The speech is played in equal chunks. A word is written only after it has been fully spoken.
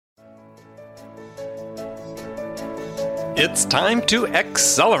It's time to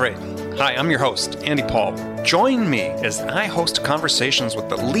accelerate. Hi, I'm your host, Andy Paul. Join me as I host conversations with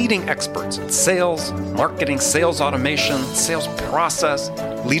the leading experts in sales, marketing, sales automation, sales process,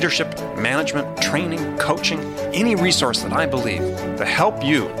 leadership, management, training, coaching, any resource that I believe to help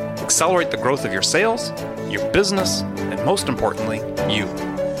you accelerate the growth of your sales, your business, and most importantly, you.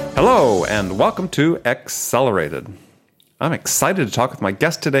 Hello, and welcome to Accelerated. I'm excited to talk with my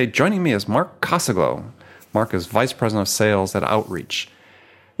guest today. Joining me is Mark Casaglo. Mark is Vice President of Sales at Outreach.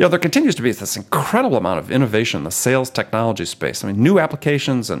 You know, there continues to be this incredible amount of innovation in the sales technology space. I mean, new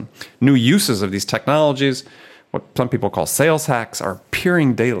applications and new uses of these technologies, what some people call sales hacks, are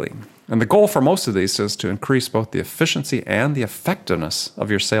appearing daily. And the goal for most of these is to increase both the efficiency and the effectiveness of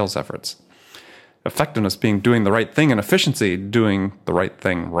your sales efforts. Effectiveness being doing the right thing, and efficiency doing the right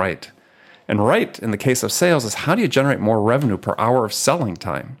thing right. And right, in the case of sales, is how do you generate more revenue per hour of selling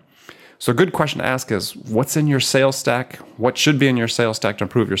time? So a good question to ask is, what's in your sales stack? What should be in your sales stack to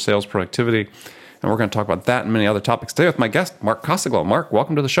improve your sales productivity? And we're going to talk about that and many other topics today with my guest, Mark Casaglo. Mark,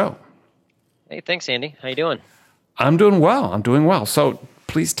 welcome to the show. Hey, thanks, Andy. How you doing? I'm doing well. So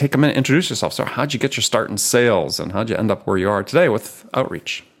please take a minute, introduce yourself. So how'd you get your start in sales, and how'd you end up where you are today with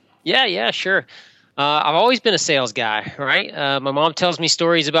Outreach? Yeah, sure. I've always been a sales guy, right? My mom tells me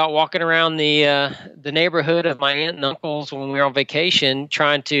stories about walking around the neighborhood of my aunt and uncles when we were on vacation,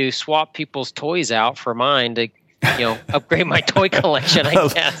 trying to swap people's toys out for mine to, upgrade my toy collection, I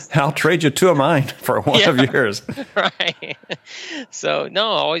guess. I'll trade you two of mine for one of yours. Right. So, no,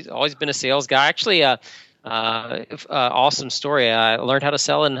 always been a sales guy. Actually, awesome story. I learned how to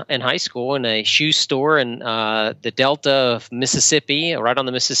sell in high school in a shoe store in the Delta of Mississippi, right on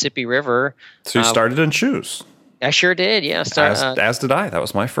the Mississippi River. So you started in shoes. I sure did, yeah. As did I. That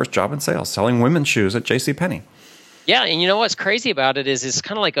was my first job in sales, selling women's shoes at JCPenney. Yeah, and you know what's crazy about it is it's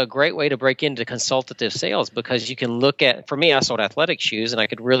kind of like a great way to break into consultative sales, because you can look at, for me, I sold athletic shoes, and I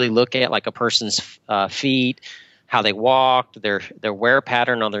could really look at like a person's feet, how they walked, their wear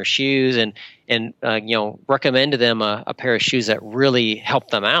pattern on their shoes, and recommend to them a pair of shoes that really helped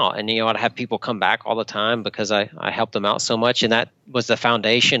them out. And I'd have people come back all the time because I helped them out so much, and that was the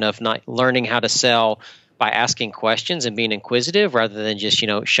foundation of not learning how to sell by asking questions and being inquisitive rather than just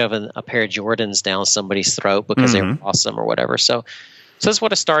shoving a pair of Jordans down somebody's throat because they were awesome or whatever. So that's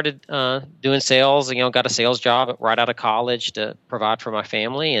what I started doing sales. Got a sales job right out of college to provide for my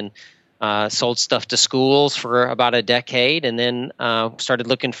family, and sold stuff to schools for about a decade, and then started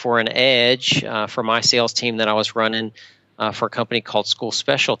looking for an edge for my sales team that I was running for a company called School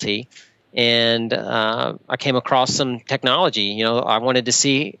Specialty. And I came across some technology. I wanted to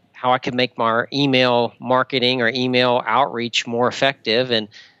see how I could make my email marketing or email outreach more effective, and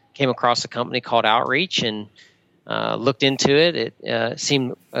came across a company called Outreach and looked into it. It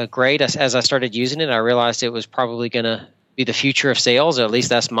seemed great. As I started using it, I realized it was probably going to be the future of sales, or at least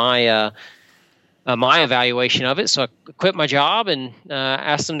that's my my evaluation of it. So I quit my job and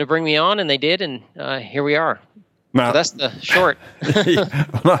asked them to bring me on, and they did, and here we are. Now, so that's the short.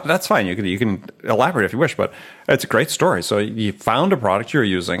 Well, that's fine. You can elaborate if you wish, but it's a great story. So you found a product you're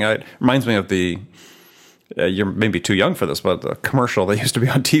using. It reminds me of you're maybe too young for this, but a commercial that used to be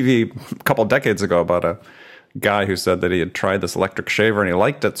on TV a couple of decades ago about a guy who said that he had tried this electric shaver and he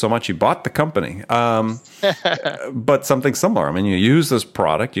liked it so much he bought the company. But something similar. I mean, you use this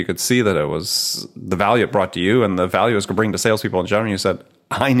product, you could see that it was the value it brought to you and the value it was going to bring to salespeople in general. And you said,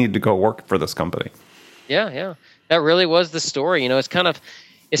 I need to go work for this company. Yeah. That really was the story. It's kind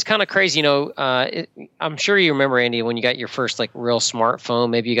of crazy. I'm sure you remember, Andy, when you got your first real smartphone,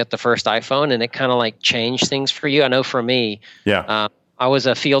 maybe you got the first iPhone, and it kind of changed things for you. I know for me, I was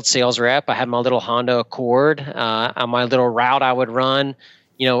a field sales rep. I had my little Honda Accord, on my little route I would run,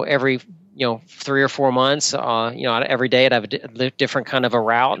 every 3 or 4 months. Every day I'd have a different kind of a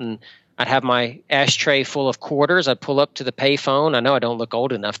route, and I'd have my ashtray full of quarters. I'd pull up to the payphone. I know I don't look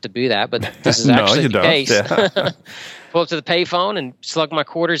old enough to do that, but this is actually the case. Yeah. Pull up to the payphone and slug my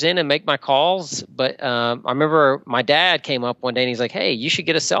quarters in and make my calls. But I remember my dad came up one day and he's like, "Hey, you should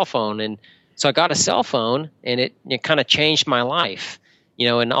get a cell phone." And so I got a cell phone, and it kind of changed my life.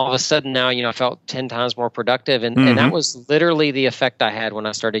 And all of a sudden now, I felt 10 times more productive. And that was literally the effect I had when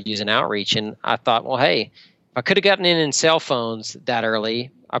I started using Outreach. And I thought, well, hey, if I could have gotten in cell phones that early,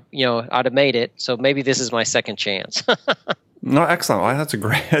 I'd have made it. So maybe this is my second chance. No, excellent. Well,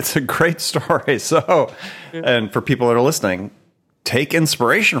 it's a great story. So, and for people that are listening, take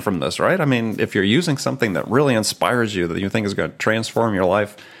inspiration from this, right? I mean, if you're using something that really inspires you, that you think is going to transform your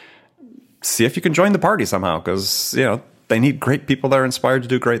life, see if you can join the party somehow, because, they need great people that are inspired to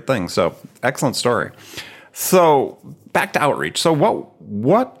do great things. So, excellent story. So, back to Outreach. So,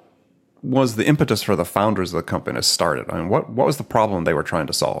 what was the impetus for the founders of the company to start it? I mean, what was the problem they were trying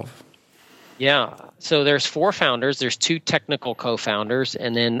to solve? Yeah. So there's 4 founders. There's 2 technical co-founders,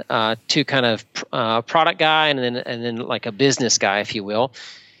 and then 2 kind of product guy, and then like a business guy, if you will.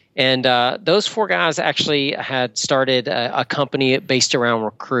 And those 4 guys actually had started a company based around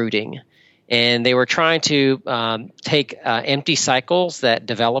recruiting. And they were trying to take empty cycles that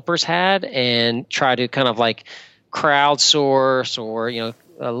developers had and try to kind of like crowdsource or,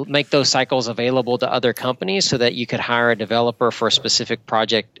 make those cycles available to other companies so that you could hire a developer for a specific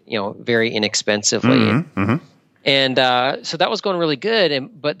project, very inexpensively. Mm-hmm. And so that was going really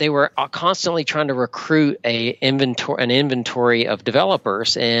good, but they were constantly trying to recruit an inventory of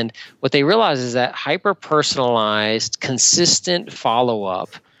developers. And what they realized is that hyper-personalized, consistent follow-up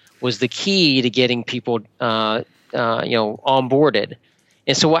was the key to getting people, onboarded.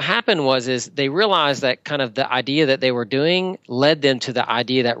 And so what happened is they realized that kind of the idea that they were doing led them to the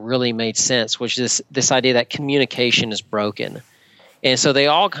idea that really made sense, which is this idea that communication is broken. And so they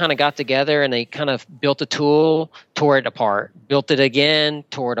all kind of got together and they kind of built a tool, tore it apart, built it again,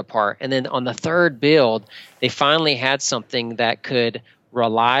 tore it apart. And then on the third build, they finally had something that could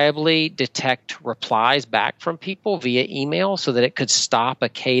reliably detect replies back from people via email so that it could stop a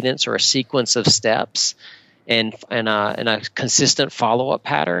cadence or a sequence of steps and a consistent follow-up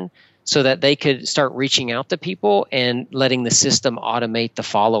pattern so that they could start reaching out to people and letting the system automate the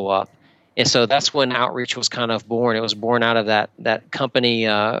follow-up. And so that's when Outreach was kind of born. It was born out of that company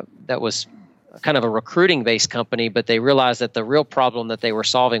that was kind of a recruiting-based company, but they realized that the real problem that they were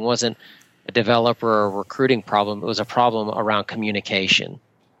solving wasn't a developer or a recruiting problem. It was a problem around communication.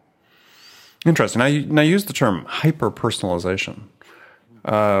 Interesting. Now you use the term hyper-personalization.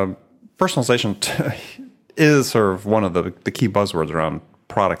 Personalization is sort of one of the key buzzwords around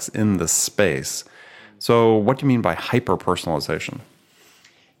products in this space. So what do you mean by hyper-personalization?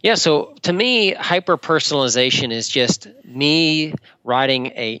 Yeah, so to me, hyper-personalization is just me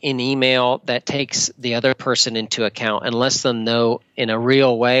writing an email that takes the other person into account and lets them know in a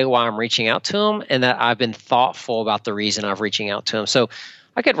real way why I'm reaching out to them and that I've been thoughtful about the reason I'm reaching out to them. So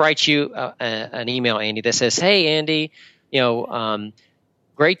I could write you an email, Andy, that says, "Hey, Andy,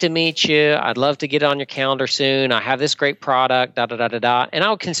 great to meet you. I'd love to get on your calendar soon. I have this great product, da-da-da-da-da." And I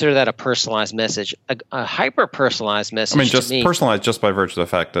would consider that a personalized message. A hyper-personalized message just to me, personalized just by virtue of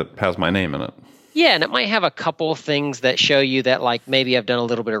the fact that it has my name in it. Yeah, and it might have a couple of things that show you that like maybe I've done a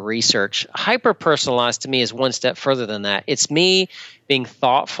little bit of research. Hyper-personalized to me is one step further than that. It's me being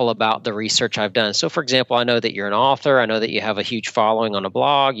thoughtful about the research I've done. So for example, I know that you're an author. I know that you have a huge following on a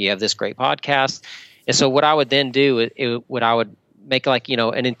blog. You have this great podcast. And so what I would then do, I would make like,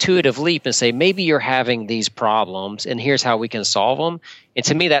 an intuitive leap and say, maybe you're having these problems and here's how we can solve them. And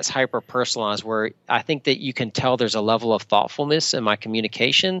to me, that's hyper-personalized, where I think that you can tell there's a level of thoughtfulness in my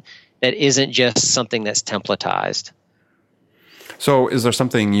communication that isn't just something that's templatized. So is there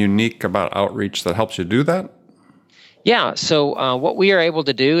something unique about Outreach that helps you do that? Yeah. So what we are able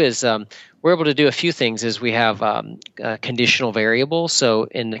to do is we're able to do a few things. Is we have conditional variables. So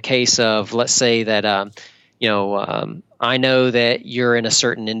in the case of, let's say that, I know that you're in a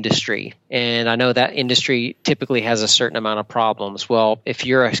certain industry, and I know that industry typically has a certain amount of problems. Well, if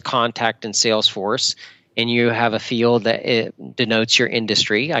you're a contact in Salesforce and you have a field that it denotes your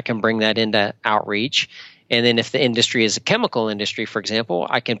industry, I can bring that into Outreach. And then if the industry is a chemical industry, for example,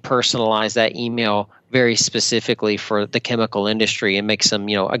 I can personalize that email very specifically for the chemical industry and make some,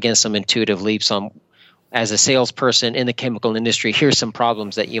 again, some intuitive leaps on, as a salesperson in the chemical industry, here's some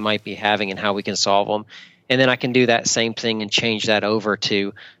problems that you might be having and how we can solve them. And then I can do that same thing and change that over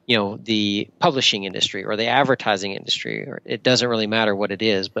to, the publishing industry or the advertising industry. Or it doesn't really matter what it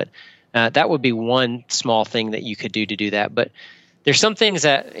is, but that would be one small thing that you could do to do that. But there's some things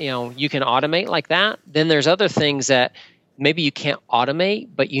that, you can automate like that. Then there's other things that maybe you can't automate,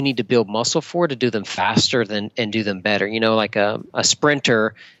 but you need to build muscle for to do them faster and do them better. Like a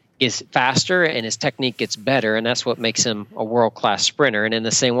sprinter is faster and his technique gets better, and that's what makes him a world-class sprinter. And in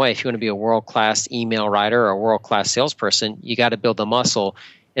the same way, if you want to be a world-class email writer or a world-class salesperson, you got to build the muscle.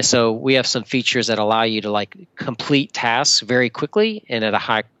 And so we have some features that allow you to complete tasks very quickly and at a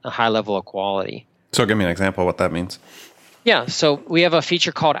high level of quality. So give me an example of what that means. Yeah, so we have a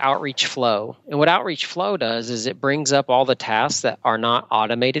feature called Outreach Flow. And what Outreach Flow does is it brings up all the tasks that are not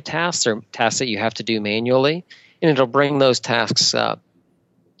automated tasks or tasks that you have to do manually, and it'll bring those tasks up.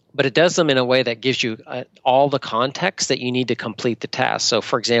 But it does them in a way that gives you all the context that you need to complete the task. So,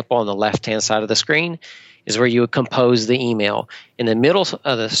 for example, on the left-hand side of the screen is where you would compose the email. In the middle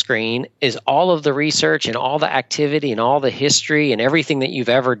of the screen is all of the research and all the activity and all the history and everything that you've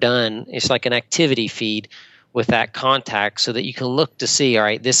ever done. It's like an activity feed with that contact so that you can look to see, all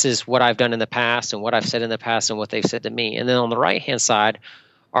right, this is what I've done in the past and what I've said in the past and what they've said to me. And then on the right-hand side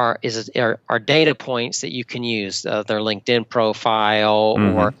are data points that you can use, their LinkedIn profile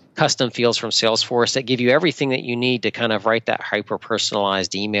or custom fields from Salesforce that give you everything that you need to kind of write that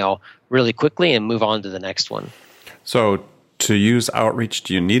hyper-personalized email really quickly and move on to the next one. So to use Outreach,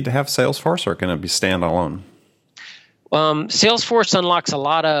 do you need to have Salesforce, or can it be standalone? Salesforce unlocks a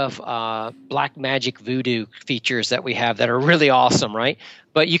lot of black magic voodoo features that we have that are really awesome, right?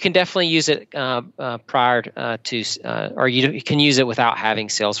 But you can definitely use it prior to, or you can use it without having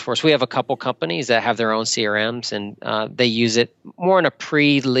Salesforce. We have a couple companies that have their own CRMs, and they use it more in a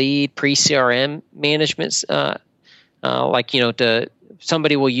pre-lead, pre-CRM management.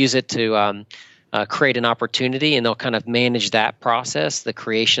 Somebody will use it to create an opportunity, and they'll kind of manage that process, the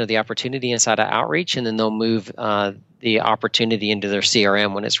creation of the opportunity inside of Outreach, and then they'll move the opportunity into their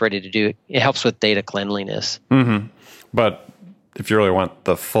CRM when it's ready to do it. It helps with data cleanliness. Mm-hmm. But if you really want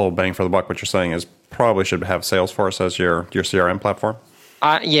the full bang for the buck, what you're saying is probably should have Salesforce as your CRM platform?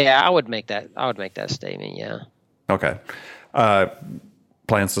 Yeah, I would make that statement, yeah. Okay.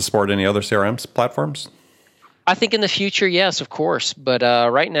 Plans to support any other CRM platforms? I think in the future, yes, of course. But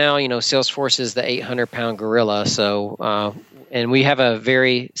right now, Salesforce is the 800-pound gorilla. So, and we have a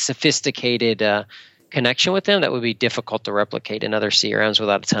very sophisticated connection with them that would be difficult to replicate in other CRMs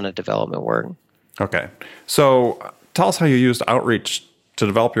without a ton of development work. Okay. So tell us how you used Outreach to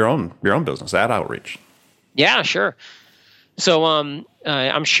develop your own business at Outreach. Yeah, sure. So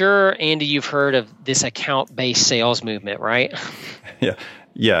I'm sure, Andy, you've heard of this account-based sales movement, right? Yeah.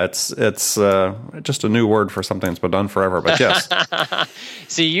 Yeah, it's just a new word for something that's been done forever, but yes.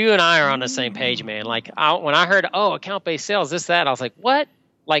 See, you and I are on the same page, man. Like when I heard, account-based sales, this, that, I was like, what?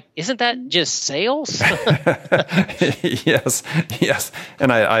 Like, isn't that just sales? Yes.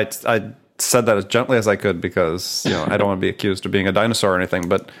 And I said that as gently as I could because, I don't want to be accused of being a dinosaur or anything,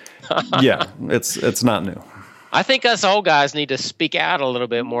 but yeah, it's not new. I think us old guys need to speak out a little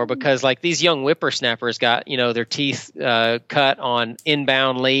bit more because like these young whippersnappers got, their teeth cut on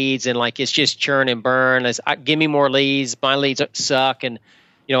inbound leads and like it's just churn and burn. Give me more leads. My leads suck. And,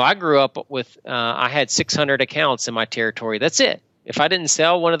 I grew up with, I had 600 accounts in my territory. That's it. If I didn't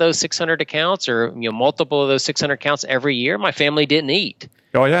sell one of those 600 accounts or, multiple of those 600 accounts every year, my family didn't eat.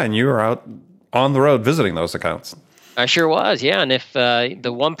 Oh, yeah. And you were out on the road visiting those accounts. I sure was, yeah. And if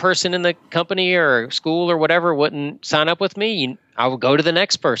the one person in the company or school or whatever wouldn't sign up with me, I would go to the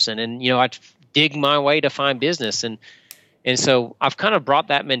next person, and I'd dig my way to find business. And so I've kind of brought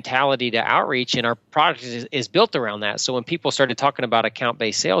that mentality to Outreach, and our product is built around that. So when people started talking about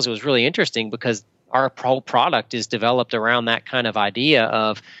account-based sales, it was really interesting because our whole product is developed around that kind of idea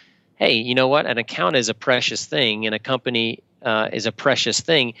of, hey, you know what? An account is a precious thing, and a company is a precious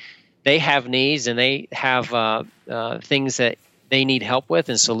thing. They have needs and they have things that they need help with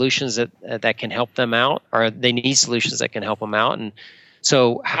and solutions that can help them out, or they need solutions that can help them out. And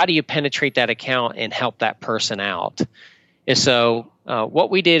so how do you penetrate that account and help that person out? And so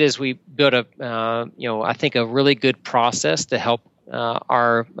what we did is we built I think a really good process to help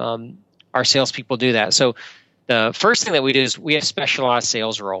our salespeople do that. So the first thing that we do is we have specialized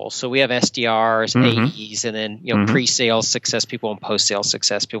sales roles. So we have SDRs, AEs, and then pre-sales success people and post-sales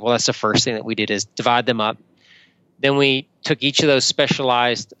success people. That's the first thing that we did is divide them up. Then we took each of those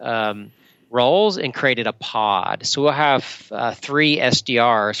specialized roles and created a pod. So we'll have 3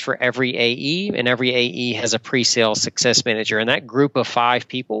 SDRs for every AE, and every AE has a pre-sales success manager. And that group of 5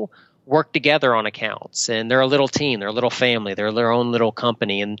 people work together on accounts. And they're a little team, they're a little family, they're their own little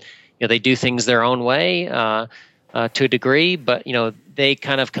company. And they do things their own way to a degree, but they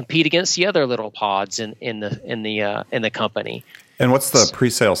kind of compete against the other little pods in the company. And what's the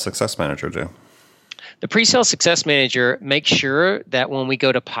pre-sales success manager do? The pre-sales success manager makes sure that when we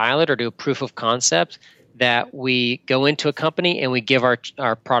go to pilot or do a proof of concept, that we go into a company and we give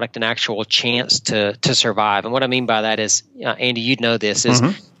our product an actual chance to survive. And what I mean by that is, Andy, you'd know this is.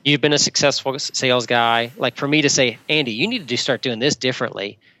 You've been a successful sales guy. Like for me to say, Andy, you need to start doing this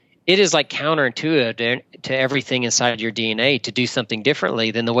differently. It is like counterintuitive to everything inside your DNA to do something differently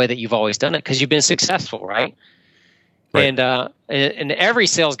than the way that you've always done it because you've been successful, right? And every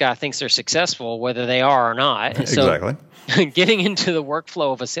sales guy thinks they're successful, whether they are or not. And so exactly. Getting into the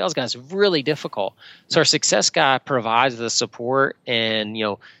workflow of a sales guy is really difficult. So our success guy provides the support and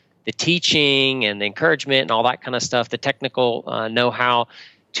the teaching and the encouragement and all that kind of stuff, the technical know-how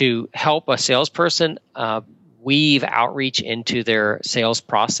to help a salesperson weave Outreach into their sales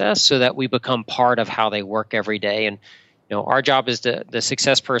process so that we become part of how they work every day. And our job is the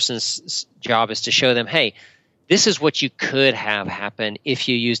success person's job is to show them, hey, this is what you could have happen if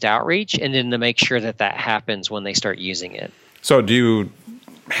you used outreach, and then to make sure that that happens when they start using it. So do you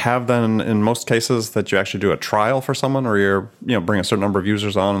have then in most cases that you actually do a trial for someone, or you're bring a certain number of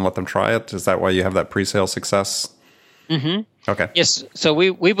users on and let them try it? Is that why you have that pre-sale success? Mm-hmm. Okay. Yes. So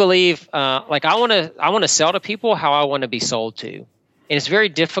we believe I want to sell to people how I want to be sold to. And it's very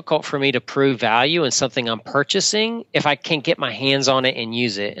difficult for me to prove value in something I'm purchasing if I can't get my hands on it and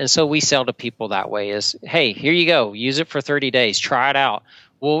use it. And so we sell to people that way is, hey, here you go. Use it for 30 days. Try it out.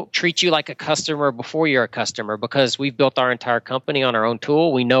 We'll treat you like a customer before you're a customer because we've built our entire company on our own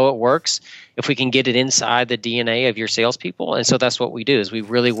tool. We know it works if we can get it inside the DNA of your salespeople. And so that's what we do is we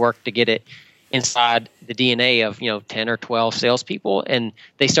really work to get it inside the DNA of 10 or 12 salespeople. And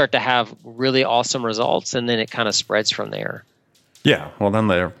they start to have really awesome results. And then it kind of spreads from there. Yeah, well, then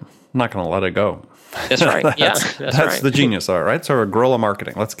they're not going to let it go. That's right. That's right. The genius of it, right? So guerrilla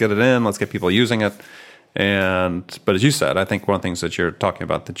marketing. Let's get it in. Let's get people using it. But as you said, I think one of the things that you're talking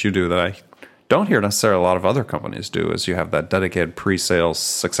about that you do that I don't hear necessarily a lot of other companies do is you have that dedicated pre-sales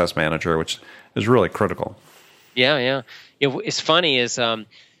success manager, which is really critical. Yeah. It's funny is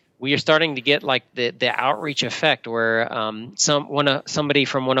we are starting to get like the outreach effect where somebody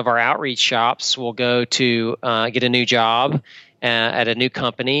from one of our outreach shops will go to get a new job at a new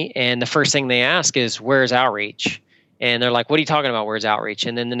company, and the first thing they ask is, where's outreach? And they're like, what are you talking about? Where's outreach?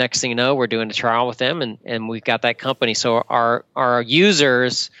 And then the next thing you know, we're doing a trial with them, and we've got that company. So our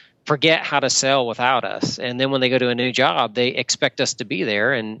users forget how to sell without us. And then when they go to a new job, they expect us to be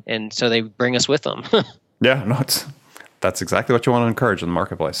there, and so they bring us with them. Yeah, no, that's exactly what you want to encourage in the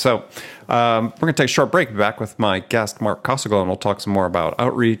marketplace. So we're going to take a short break. Be back with my guest, Mark Cossiglo, and we'll talk some more about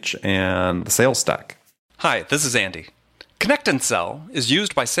outreach and the sales stack. Hi, this is Andy. Connect and Sell is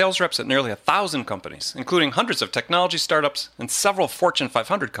used by sales reps at nearly 1,000 companies, including hundreds of technology startups and several Fortune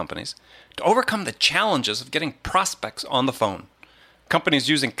 500 companies, to overcome the challenges of getting prospects on the phone. Companies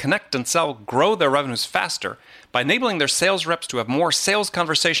using Connect and Sell grow their revenues faster by enabling their sales reps to have more sales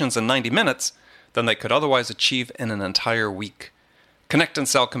conversations in 90 minutes than they could otherwise achieve in an entire week. Connect and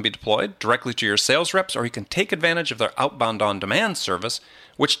Sell can be deployed directly to your sales reps, or you can take advantage of their outbound on-demand service,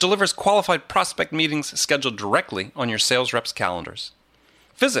 which delivers qualified prospect meetings scheduled directly on your sales reps' calendars.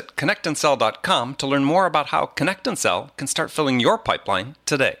 Visit connectandsell.com to learn more about how Connect and Sell can start filling your pipeline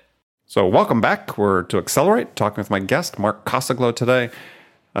today. So welcome back. We're to Accelerate, talking with my guest, Mark Cossiglo today,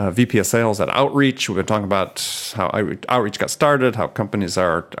 VP of Sales at Outreach. We've been talking about how Outreach got started, how companies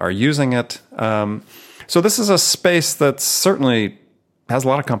are using it. So this is a space that certainly has a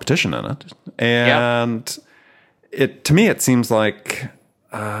lot of competition in it. And to me, it seems like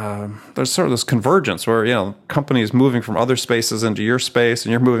there's sort of this convergence where, companies moving from other spaces into your space,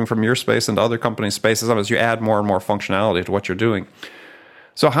 and you're moving from your space into other companies' spaces as you add more and more functionality to what you're doing.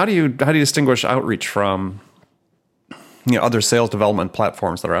 So how do you distinguish Outreach from other sales development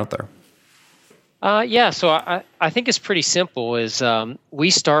platforms that are out there? So I think it's pretty simple. Is we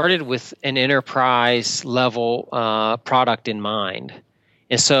started with an enterprise level product in mind,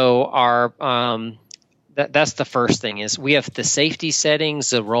 and so our that's the first thing. Is we have the safety settings,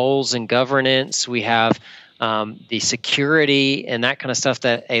 the roles and governance. We have the security and that kind of stuff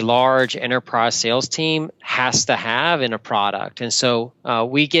that a large enterprise sales team has to have in a product. And so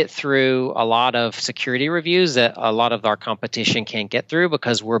we get through a lot of security reviews that a lot of our competition can't get through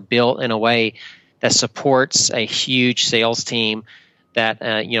because we're built in a way that supports a huge sales team that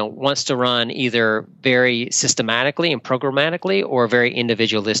wants to run either very systematically and programmatically or very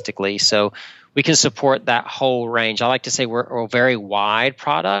individualistically. So we can support that whole range. I like to say we're a very wide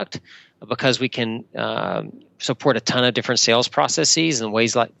product because we can support a ton of different sales processes and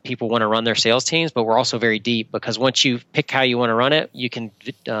ways like people want to run their sales teams, but we're also very deep because once you pick how you want to run it, you can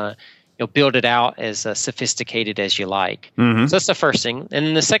build it out as sophisticated as you like. Mm-hmm. So that's the first thing. And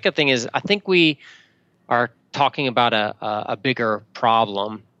then the second thing is I think we are talking about a bigger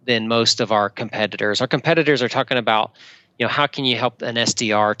problem than most of our competitors. Our competitors are talking about, how can you help an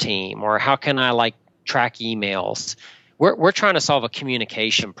SDR team, or how can I track emails? We're trying to solve a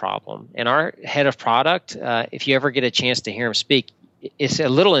communication problem. And our head of product, if you ever get a chance to hear him speak, it's a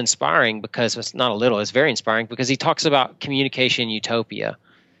little inspiring because it's not a little, it's very inspiring because he talks about communication utopia.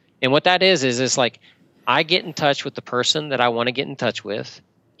 And what that is it's like I get in touch with the person that I want to get in touch with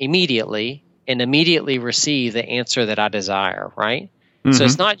immediately and immediately receive the answer that I desire, right? Mm-hmm. So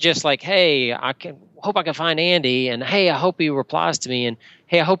it's not just like, hey, hope I can find Andy, and hey, I hope he replies to me, and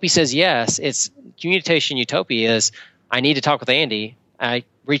hey, I hope he says yes. It's communication utopia is I need to talk with Andy. I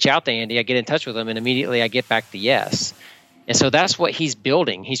reach out to Andy, I get in touch with him, and immediately I get back the yes. And so that's what he's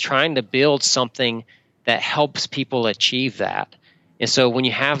building. He's trying to build something that helps people achieve that. And so when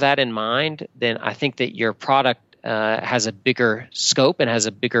you have that in mind, then I think that your product has a bigger scope and has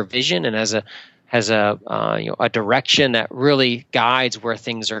a bigger vision and has a direction that really guides where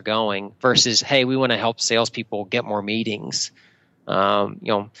things are going versus, hey, we want to help salespeople get more meetings. So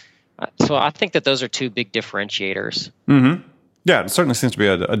I think that those are two big differentiators. Mm-hmm. Yeah, it certainly seems to be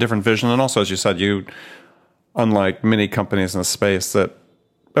a different vision. And also, as you said, unlike many companies in the space that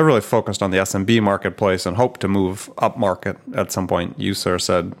are really focused on the SMB marketplace and hope to move up market at some point, you sort of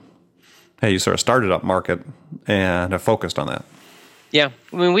said, hey, you sort of started up market and have focused on that. Yeah,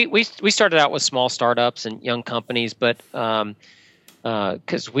 I mean, we started out with small startups and young companies, but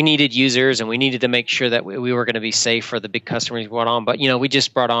because we needed users and we needed to make sure that we were going to be safe for the big customers we brought on. But we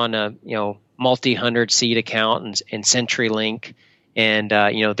just brought on a multi-hundred seat account in CenturyLink, and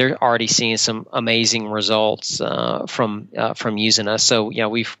they're already seeing some amazing results from using us. So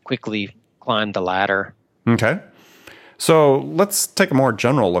we've quickly climbed the ladder. Okay, so let's take a more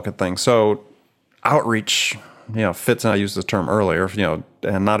general look at things. So outreach, fits. And I used the term earlier.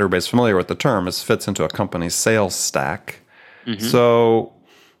 And not everybody's familiar with the term. It fits into a company's sales stack. Mm-hmm. So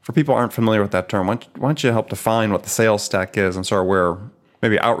for people who aren't familiar with that term, why don't you help define what the sales stack is and sort of where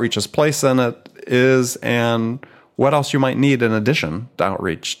maybe outreach's place in it is and what else you might need in addition to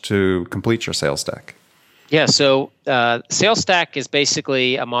outreach to complete your sales stack? Yeah, so sales stack is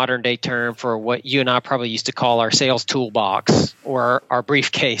basically a modern day term for what you and I probably used to call our sales toolbox or our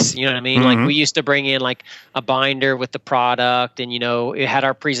briefcase. You know what I mean? Mm-hmm. Like we used to bring in like a binder with the product, and it had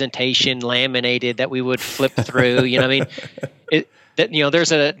our presentation laminated that we would flip through. You know what I mean?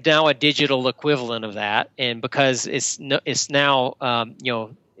 There's now a digital equivalent of that, and because it's now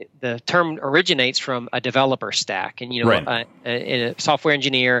the term originates from a developer stack, and right. A software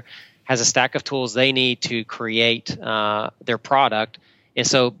engineer has a stack of tools they need to create their product. And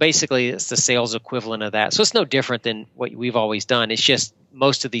so basically it's the sales equivalent of that. So it's no different than what we've always done. It's just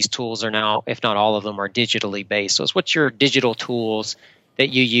most of these tools are now, if not all of them, are digitally based. So it's what's your digital tools that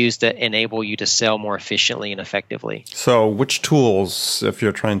you use that enable you to sell more efficiently and effectively. So which tools, if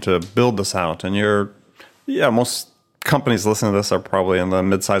you're trying to build this out, and most companies listening to this are probably in the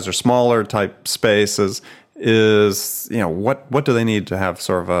mid-size or smaller type spaces, what do they need to have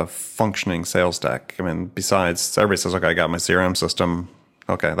sort of a functioning sales stack? I mean, besides everybody says, okay, I got my CRM system.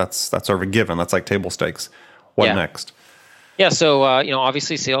 Okay, that's sort of a given. That's like table stakes. What next? Yeah, so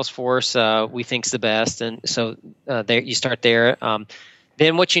obviously Salesforce we think's the best, and so there you start there.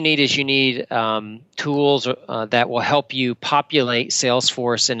 Then what you need is tools that will help you populate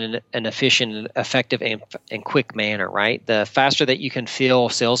Salesforce in an efficient, effective, and quick manner. Right, the faster that you can fill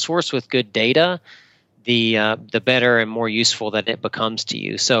Salesforce with good data, the better and more useful that it becomes to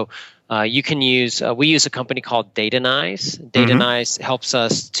you. So you can use, we use a company called Datanyze. Datanyze helps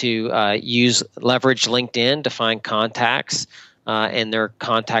us to leverage LinkedIn to find contacts and their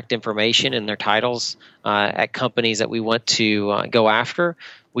contact information and their titles at companies that we want to go after.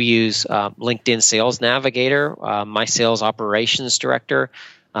 We use LinkedIn Sales Navigator. My sales operations director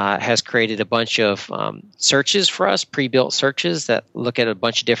has created a bunch of searches for us, pre-built searches that look at a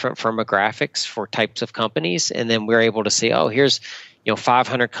bunch of different firmographics for types of companies, and then we're able to say, oh, here's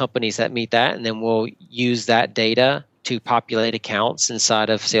 500 companies that meet that, and then we'll use that data to populate accounts inside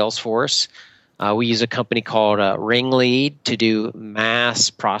of Salesforce. We use a company called Ringlead to do mass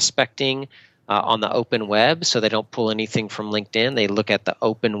prospecting on the open web, so they don't pull anything from LinkedIn. They look at the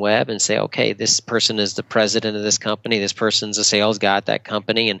open web and say, okay, this person is the president of this company, this person's a sales guy at that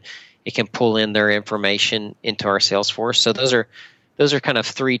company, and it can pull in their information into our Salesforce. So those are kind of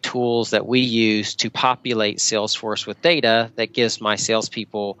three tools that we use to populate Salesforce with data that gives my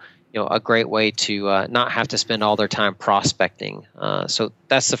salespeople a great way to not have to spend all their time prospecting. So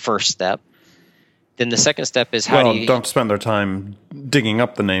that's the first step. Then the second step is don't spend their time digging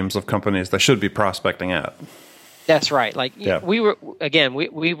up the names of companies they should be prospecting at. That's right. We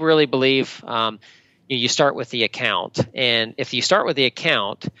really believe you start with the account, and if you start with the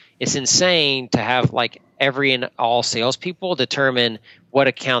account, it's insane to have every and all salespeople determine what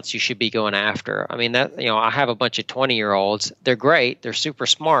accounts you should be going after. I mean, I have a bunch of 20-year-olds. They're great. They're super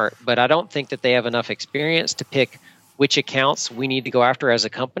smart, but I don't think that they have enough experience to pick which accounts we need to go after as a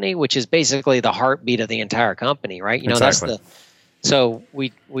company, which is basically the heartbeat of the entire company, right? Exactly. So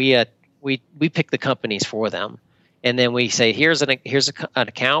we pick the companies for them, and then we say here's an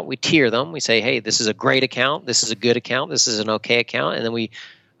account. We tier them. We say, hey, this is a great account. This is a good account. This is an okay account, and then we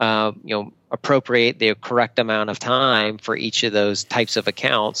appropriate the correct amount of time for each of those types of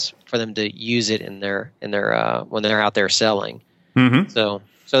accounts for them to use it in their when they're out there selling. Mm-hmm. So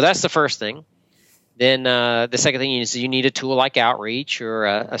that's the first thing. Then the second thing is you need a tool like Outreach or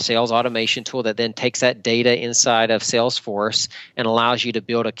a sales automation tool that then takes that data inside of Salesforce and allows you to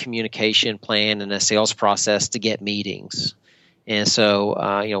build a communication plan and a sales process to get meetings. And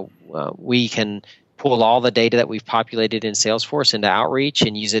so, we can pull all the data that we've populated in Salesforce into Outreach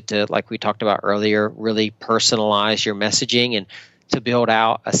and use it to, like we talked about earlier, really personalize your messaging and to build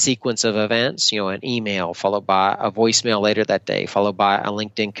out a sequence of events, an email followed by a voicemail later that day, followed by a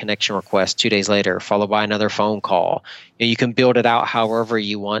LinkedIn connection request 2 days later, followed by another phone call. You can build it out however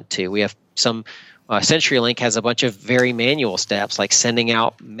you want to. We have some CenturyLink has a bunch of very manual steps, like sending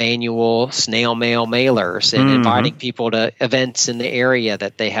out manual snail mail mailers and inviting people to events in the area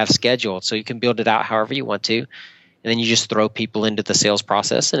that they have scheduled. So you can build it out however you want to. And then you just throw people into the sales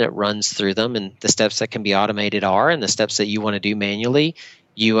process and it runs through them. And the steps that can be automated and the steps that you want to do manually,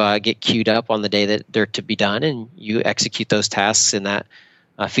 you get queued up on the day that they're to be done and you execute those tasks in that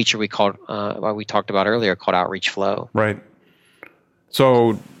feature we talked about earlier called Outreach Flow. Right.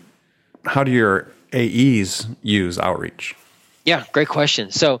 So how do your AEs use Outreach? Yeah, great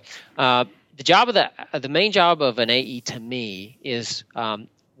question. So the main job of an AE to me is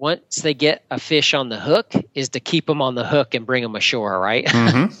once they get a fish on the hook is to keep them on the hook and bring them ashore, right?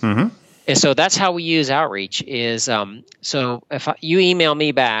 And so that's how we use Outreach is, so if you email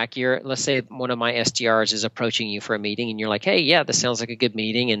me back, let's say one of my SDRs is approaching you for a meeting and you're like, hey, yeah, this sounds like a good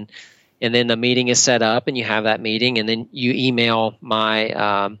meeting. And then the meeting is set up and you have that meeting and then you email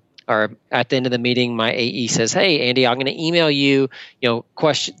or at the end of the meeting, my AE says, hey, Andy, I'm going to email you,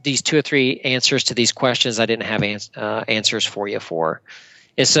 these 2 or 3 answers to these questions I didn't have answers for you for.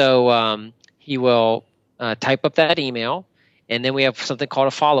 And so he will type up that email, and then we have something called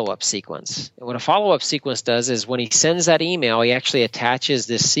a follow-up sequence. And what a follow-up sequence does is when he sends that email, he actually attaches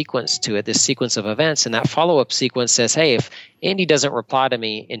this sequence to it, this sequence of events, and that follow-up sequence says, hey, if Andy doesn't reply to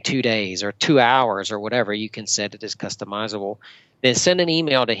me in 2 days or 2 hours or whatever, you can set it as customizable. Then send an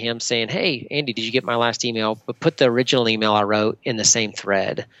email to him saying, hey, Andy, did you get my last email? But put the original email I wrote in the same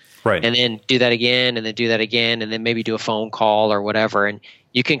thread. Right. And then do that again, and then do that again, and then maybe do a phone call or whatever. And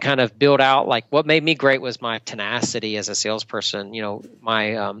you can kind of build out, like what made me great was my tenacity as a salesperson,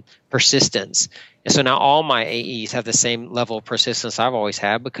 my persistence. And so now all my AEs have the same level of persistence I've always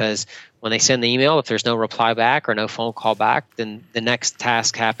had because when they send the email, if there's no reply back or no phone call back, then the next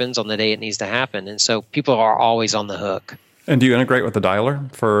task happens on the day it needs to happen. And so people are always on the hook. And do you integrate with the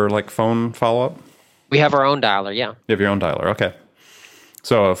dialer for like phone follow-up? We have our own dialer, yeah. You have your own dialer, okay.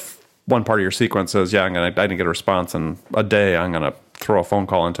 So if one part of your sequence says, I didn't get a response in a day, I'm going to throw a phone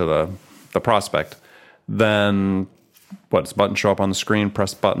call into the prospect, then does the button show up on the screen,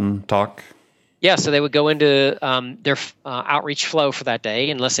 press button, talk? Yeah, so they would go into their outreach flow for that day,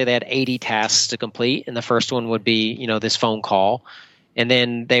 and let's say they had 80 tasks to complete, and the first one would be, this phone call. And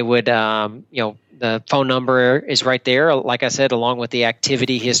then they would, the phone number is right there, like I said, along with the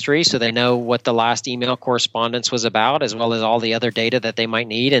activity history. So they know what the last email correspondence was about, as well as all the other data that they might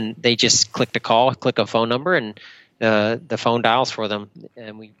need. And they just click a phone number, and the phone dials for them.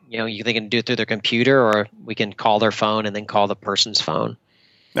 And they can do it through their computer, or we can call their phone and then call the person's phone.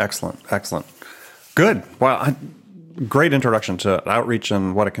 Excellent. Good. Well, great introduction to Outreach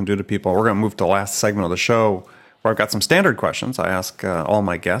and what it can do to people. We're going to move to the last segment of the show, where I've got some standard questions I ask all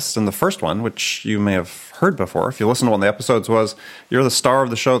my guests. And the first one, which you may have heard before, if you listen to one of the episodes, was, you're the star of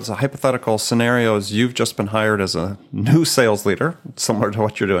the show. It's a hypothetical scenarios. You've just been hired as a new sales leader, similar to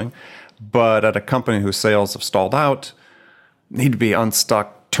what you're doing, but at a company whose sales have stalled out, need to be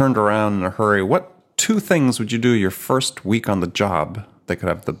unstuck, turned around in a hurry. What 2 things would you do your first week on the job that could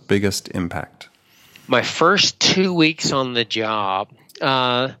have the biggest impact? My first 2 weeks on the job.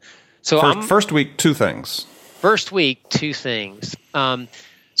 First week, 2 things. First week, 2 things.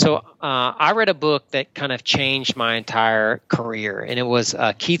 I read a book that kind of changed my entire career, and it was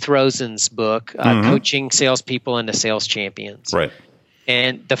Keith Rosen's book, Coaching Salespeople into Sales Champions. Right.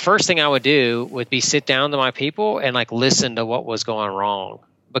 And the first thing I would do would be sit down to my people and listen to what was going wrong.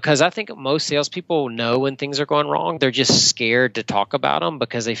 Because I think most salespeople know when things are going wrong. They're just scared to talk about them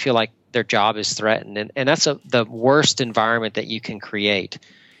because they feel like their job is threatened. And that's the worst environment that you can create.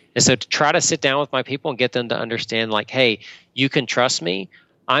 And so to try to sit down with my people and get them to understand, hey, you can trust me.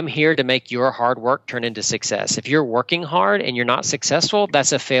 I'm here to make your hard work turn into success. If you're working hard and you're not successful,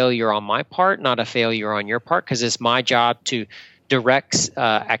 that's a failure on my part, not a failure on your part, because it's my job to direct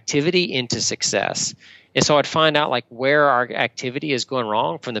activity into success. And so I'd find out where our activity is going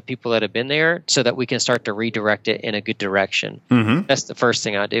wrong from the people that have been there so that we can start to redirect it in a good direction. Mm-hmm. That's the first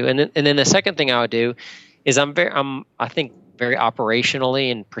thing I do. And then the second thing I would do is I'm very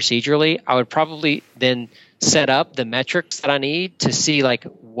operationally and procedurally, I would probably then set up the metrics that I need to see like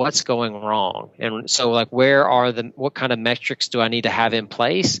what's going wrong. And so like what kind of metrics do I need to have in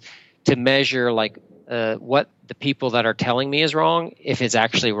place to measure like what the people that are telling me is wrong, if it's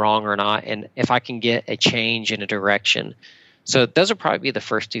actually wrong or not, and if I can get a change in a direction. So those would probably be the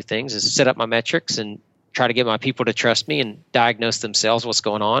first two things: is set up my metrics and try to get my people to trust me and diagnose themselves what's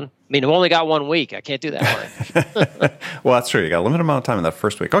going on. I mean, I've only got 1 week. I can't do that much. Well, that's true. You got a limited amount of time in that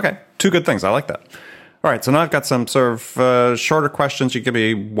first week. Okay, two good things. I like that. All right, so now I've got some sort of shorter questions. You give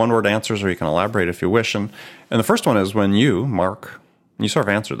me one-word answers, or you can elaborate if you wish. And the first one is when you, Mark, you sort of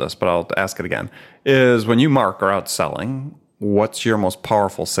answered this, but I'll ask it again, is when you, Mark, are out selling, what's your most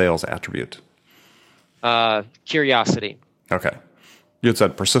powerful sales attribute? Curiosity. Okay. You had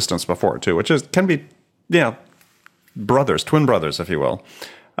said persistence before, too, which can be, twin brothers, if you will.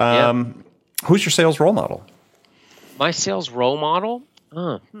 Who's your sales role model? My sales role model?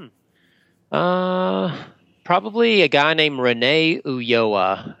 Probably a guy named Rene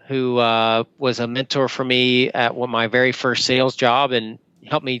Ulloa, who was a mentor for me at my very first sales job and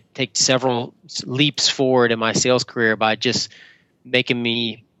helped me take several leaps forward in my sales career by just making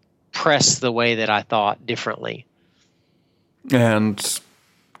me press the way that I thought differently. And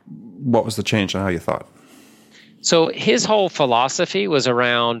what was the change in how you thought? So his whole philosophy was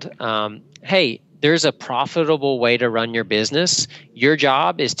around, hey, there's a profitable way to run your business. Your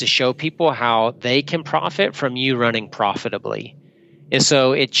job is to show people how they can profit from you running profitably. And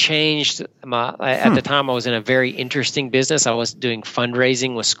so it changed. At the time, I was in a very interesting business. I was doing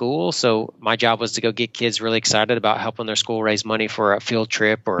fundraising with schools. So my job was to go get kids really excited about helping their school raise money for a field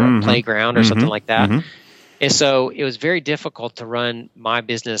trip or a playground or something like that. And so it was very difficult to run my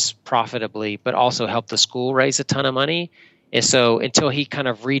business profitably, but also help the school raise a ton of money. And so until he kind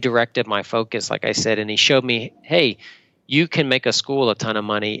of redirected my focus, like I said, and he showed me, hey, you can make a school a ton of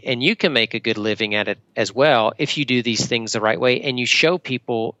money and you can make a good living at it as well if you do these things the right way and you show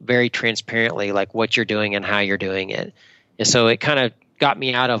people very transparently like what you're doing and how you're doing it. And so it kind of got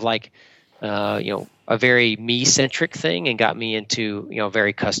me out of like, a very me-centric thing and got me into, a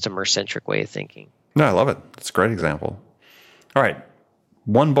very customer-centric way of thinking. No, I love it. It's a great example. All right.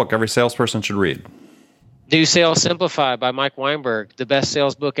 One book every salesperson should read. Do Sales Simplified by Mike Weinberg, the best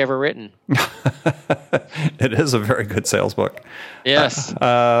sales book ever written. It is a very good sales book. Yes.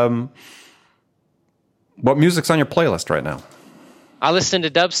 What music's on your playlist right now? I listen to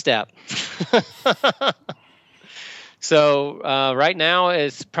dubstep. So right now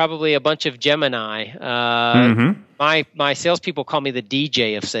it's probably a bunch of Gemini. My salespeople call me the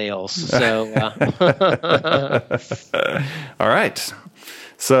DJ of sales. So, all right.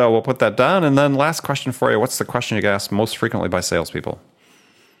 So we'll put that down. And then last question for you. What's the question you get asked most frequently by salespeople?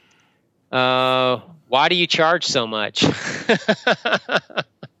 Why do you charge so much?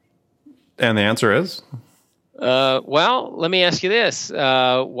 And the answer is? Well, let me ask you this.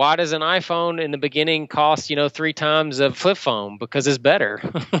 Why does an iPhone in the beginning cost, 3 times a flip phone? Because it's better.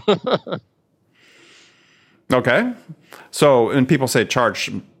 Okay. So, and people say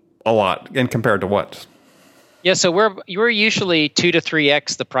charge a lot, and compared to what? Yeah, so we're usually 2 to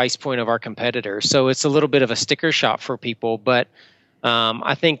 3x the price point of our competitors. So it's a little bit of a sticker shock for people. But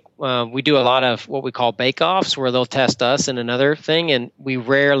I think we do a lot of what we call bake-offs where they'll test us and another thing, and we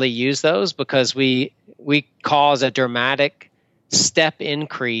rarely use those because we cause a dramatic step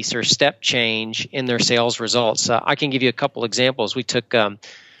increase or step change in their sales results. I can give you a couple examples. We took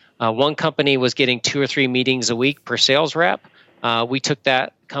one company was getting 2 or 3 meetings a week per sales rep. We took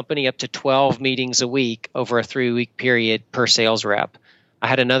that company up to 12 meetings a week over a 3-week period per sales rep. I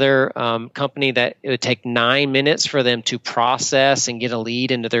had another company that it would take 9 minutes for them to process and get a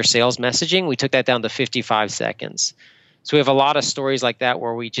lead into their sales messaging. We took that down to 55 seconds. So we have a lot of stories like that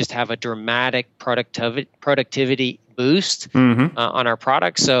where we just have a dramatic productivity boost on our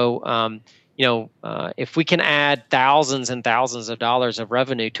product. So, if we can add thousands and thousands of dollars of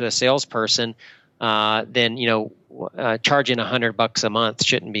revenue to a salesperson, then, charging $100 a month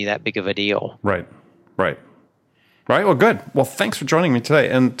shouldn't be that big of a deal. Right. Well, good. Well, thanks for joining me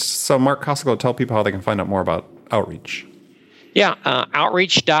today. And so, Mark Costico, tell people how they can find out more about Outreach. Yeah,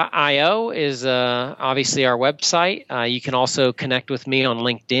 outreach.io is obviously our website. You can also connect with me on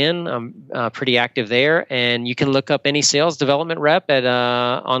LinkedIn. I'm pretty active there. And you can look up any sales development rep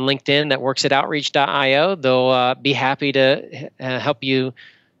on LinkedIn that works at outreach.io. They'll be happy to help you,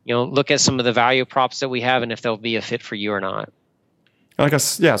 look at some of the value props that we have and if they'll be a fit for you or not. I guess,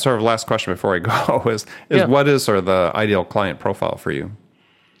 sort of last question before I go is what is sort of the ideal client profile for you?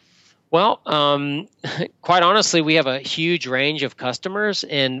 Well, quite honestly, we have a huge range of customers,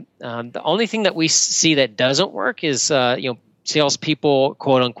 and the only thing that we see that doesn't work is, salespeople,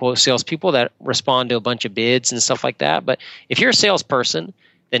 quote unquote salespeople that respond to a bunch of bids and stuff like that. But if you're a salesperson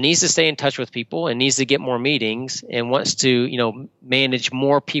that needs to stay in touch with people and needs to get more meetings and wants to, manage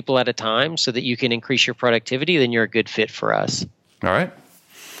more people at a time so that you can increase your productivity, then you're a good fit for us. All right.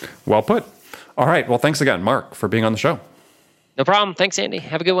 Well put. All right. Well, thanks again, Mark, for being on the show. No problem. Thanks, Andy.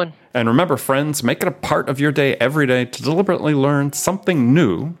 Have a good one. And remember, friends, make it a part of your day every day to deliberately learn something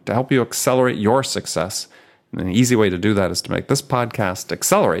new to help you accelerate your success. And an easy way to do that is to make this podcast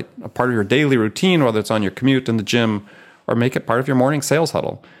Accelerate a part of your daily routine, whether it's on your commute, in the gym, or make it part of your morning sales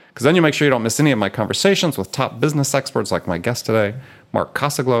huddle. Because then you make sure you don't miss any of my conversations with top business experts like my guest today, Mark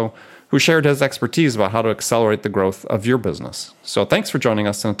Casaglo, who shared his expertise about how to accelerate the growth of your business. So thanks for joining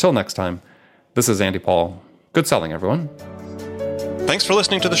us, and until next time, this is Andy Paul. Good selling, everyone. Thanks for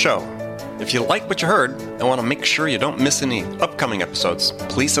listening to the show. If you like what you heard and want to make sure you don't miss any upcoming episodes,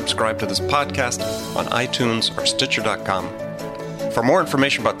 please subscribe to this podcast on iTunes or Stitcher.com. For more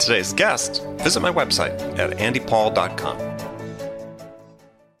information about today's guest, visit my website at andypaul.com.